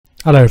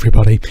Hello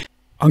everybody.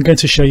 I'm going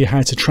to show you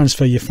how to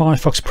transfer your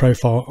Firefox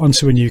profile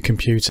onto a new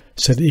computer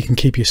so that you can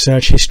keep your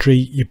search history,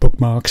 your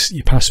bookmarks,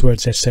 your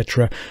passwords,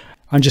 etc.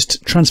 and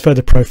just transfer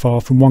the profile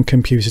from one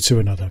computer to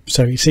another.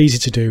 So it's easy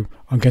to do.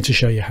 I'm going to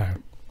show you how.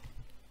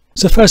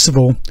 So first of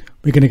all,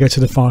 we're going to go to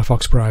the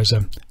Firefox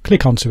browser,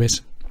 click onto it.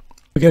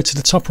 We go to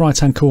the top right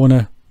hand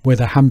corner where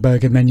the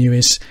hamburger menu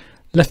is,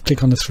 left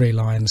click on the three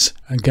lines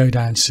and go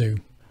down to,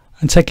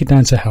 and take it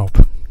down to help.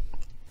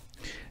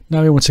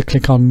 Now we want to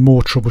click on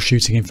more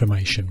troubleshooting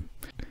information.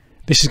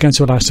 This is going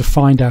to allow us to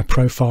find our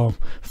profile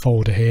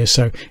folder here.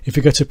 So if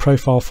we go to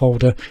profile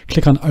folder,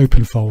 click on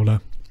open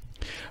folder.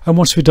 And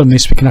once we've done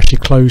this, we can actually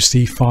close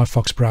the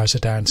Firefox browser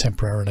down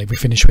temporarily. We're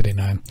finished with it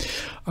now.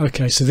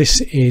 Okay, so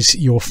this is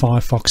your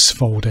Firefox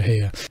folder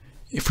here.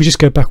 If we just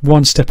go back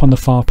one step on the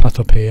file path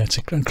up here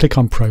and click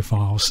on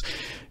profiles,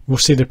 we'll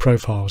see the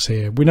profiles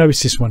here. We know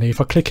it's this one here.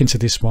 If I click into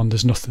this one,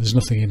 there's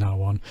nothing in our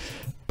one.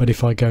 But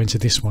if I go into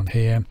this one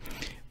here,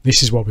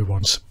 this is what we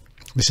want.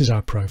 This is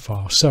our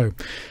profile. So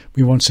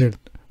we want to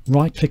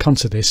right click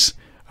onto this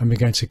and we're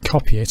going to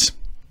copy it.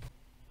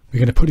 We're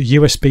going to put a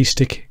USB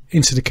stick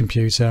into the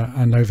computer,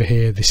 and over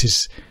here this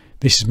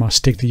is my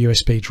stick, the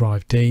USB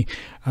drive D,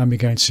 and we're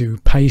going to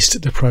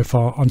paste the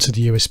profile onto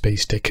the USB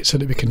stick so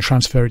that we can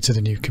transfer it to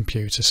the new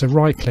computer. So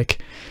right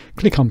click,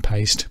 click on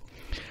paste,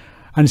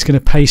 and it's going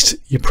to paste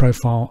your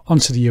profile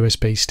onto the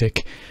USB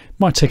stick.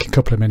 Might take a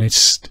couple of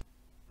minutes.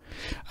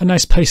 And now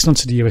it's pasted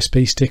onto the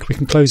USB stick. We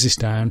can close this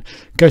down,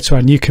 go to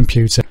our new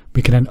computer.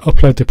 We can then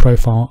upload the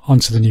profile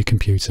onto the new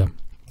computer.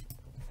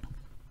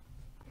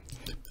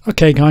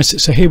 Okay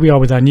guys, so here we are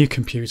with our new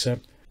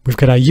computer. We've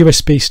got our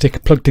USB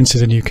stick plugged into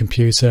the new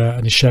computer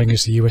and it's showing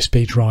us the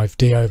USB drive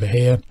D over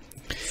here.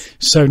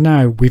 So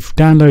now we've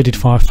downloaded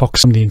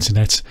Firefox from the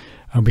internet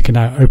and we can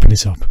now open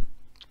it up.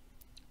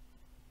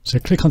 So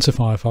click onto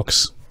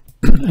Firefox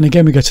and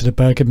again we go to the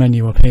burger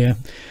menu up here,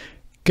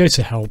 go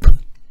to help.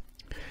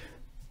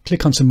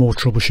 Click on some more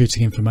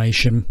troubleshooting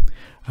information,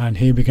 and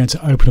here we're going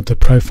to open up the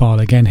profile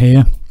again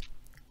here.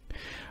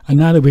 And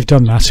now that we've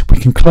done that, we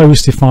can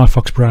close the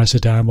Firefox browser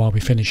down while we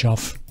finish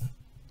off.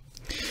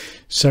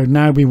 So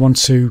now we want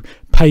to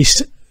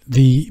paste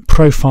the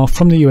profile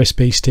from the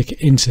USB stick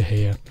into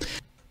here.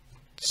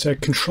 So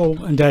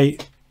Control and A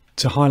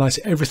to highlight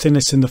everything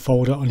that's in the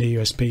folder on the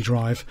USB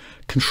drive.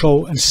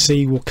 Control and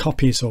C will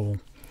copy it all.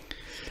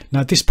 Now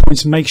at this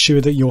point, make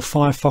sure that your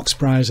Firefox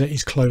browser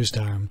is closed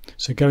down.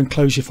 So go and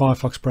close your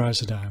Firefox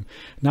browser down.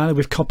 Now that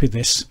we've copied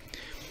this,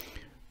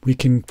 we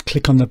can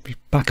click on the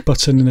back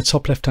button in the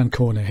top left hand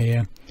corner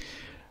here,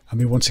 and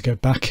we want to go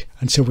back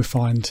until we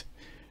find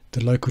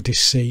the local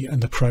disk C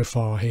and the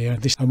profile here.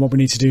 And what we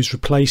need to do is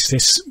replace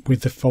this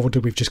with the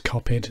folder we've just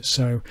copied.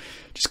 So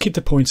just keep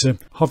the pointer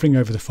hovering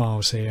over the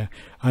files here,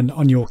 and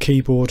on your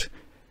keyboard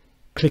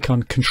click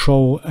on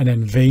Control and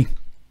then V,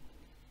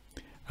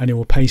 and it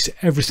will paste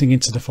everything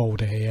into the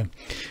folder here.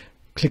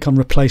 Click on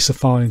replace the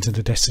file into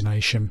the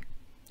destination,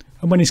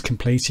 and when it's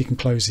complete you can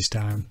close this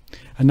down.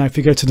 And now if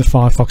you go to the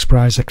Firefox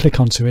browser, click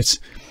onto it,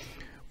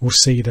 we'll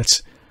see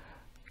the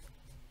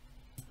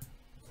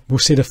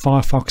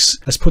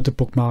Firefox has put the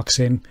bookmarks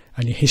in,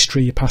 and your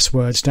history, your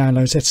passwords,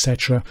 downloads,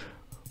 etc.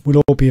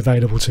 will all be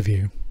available to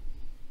view.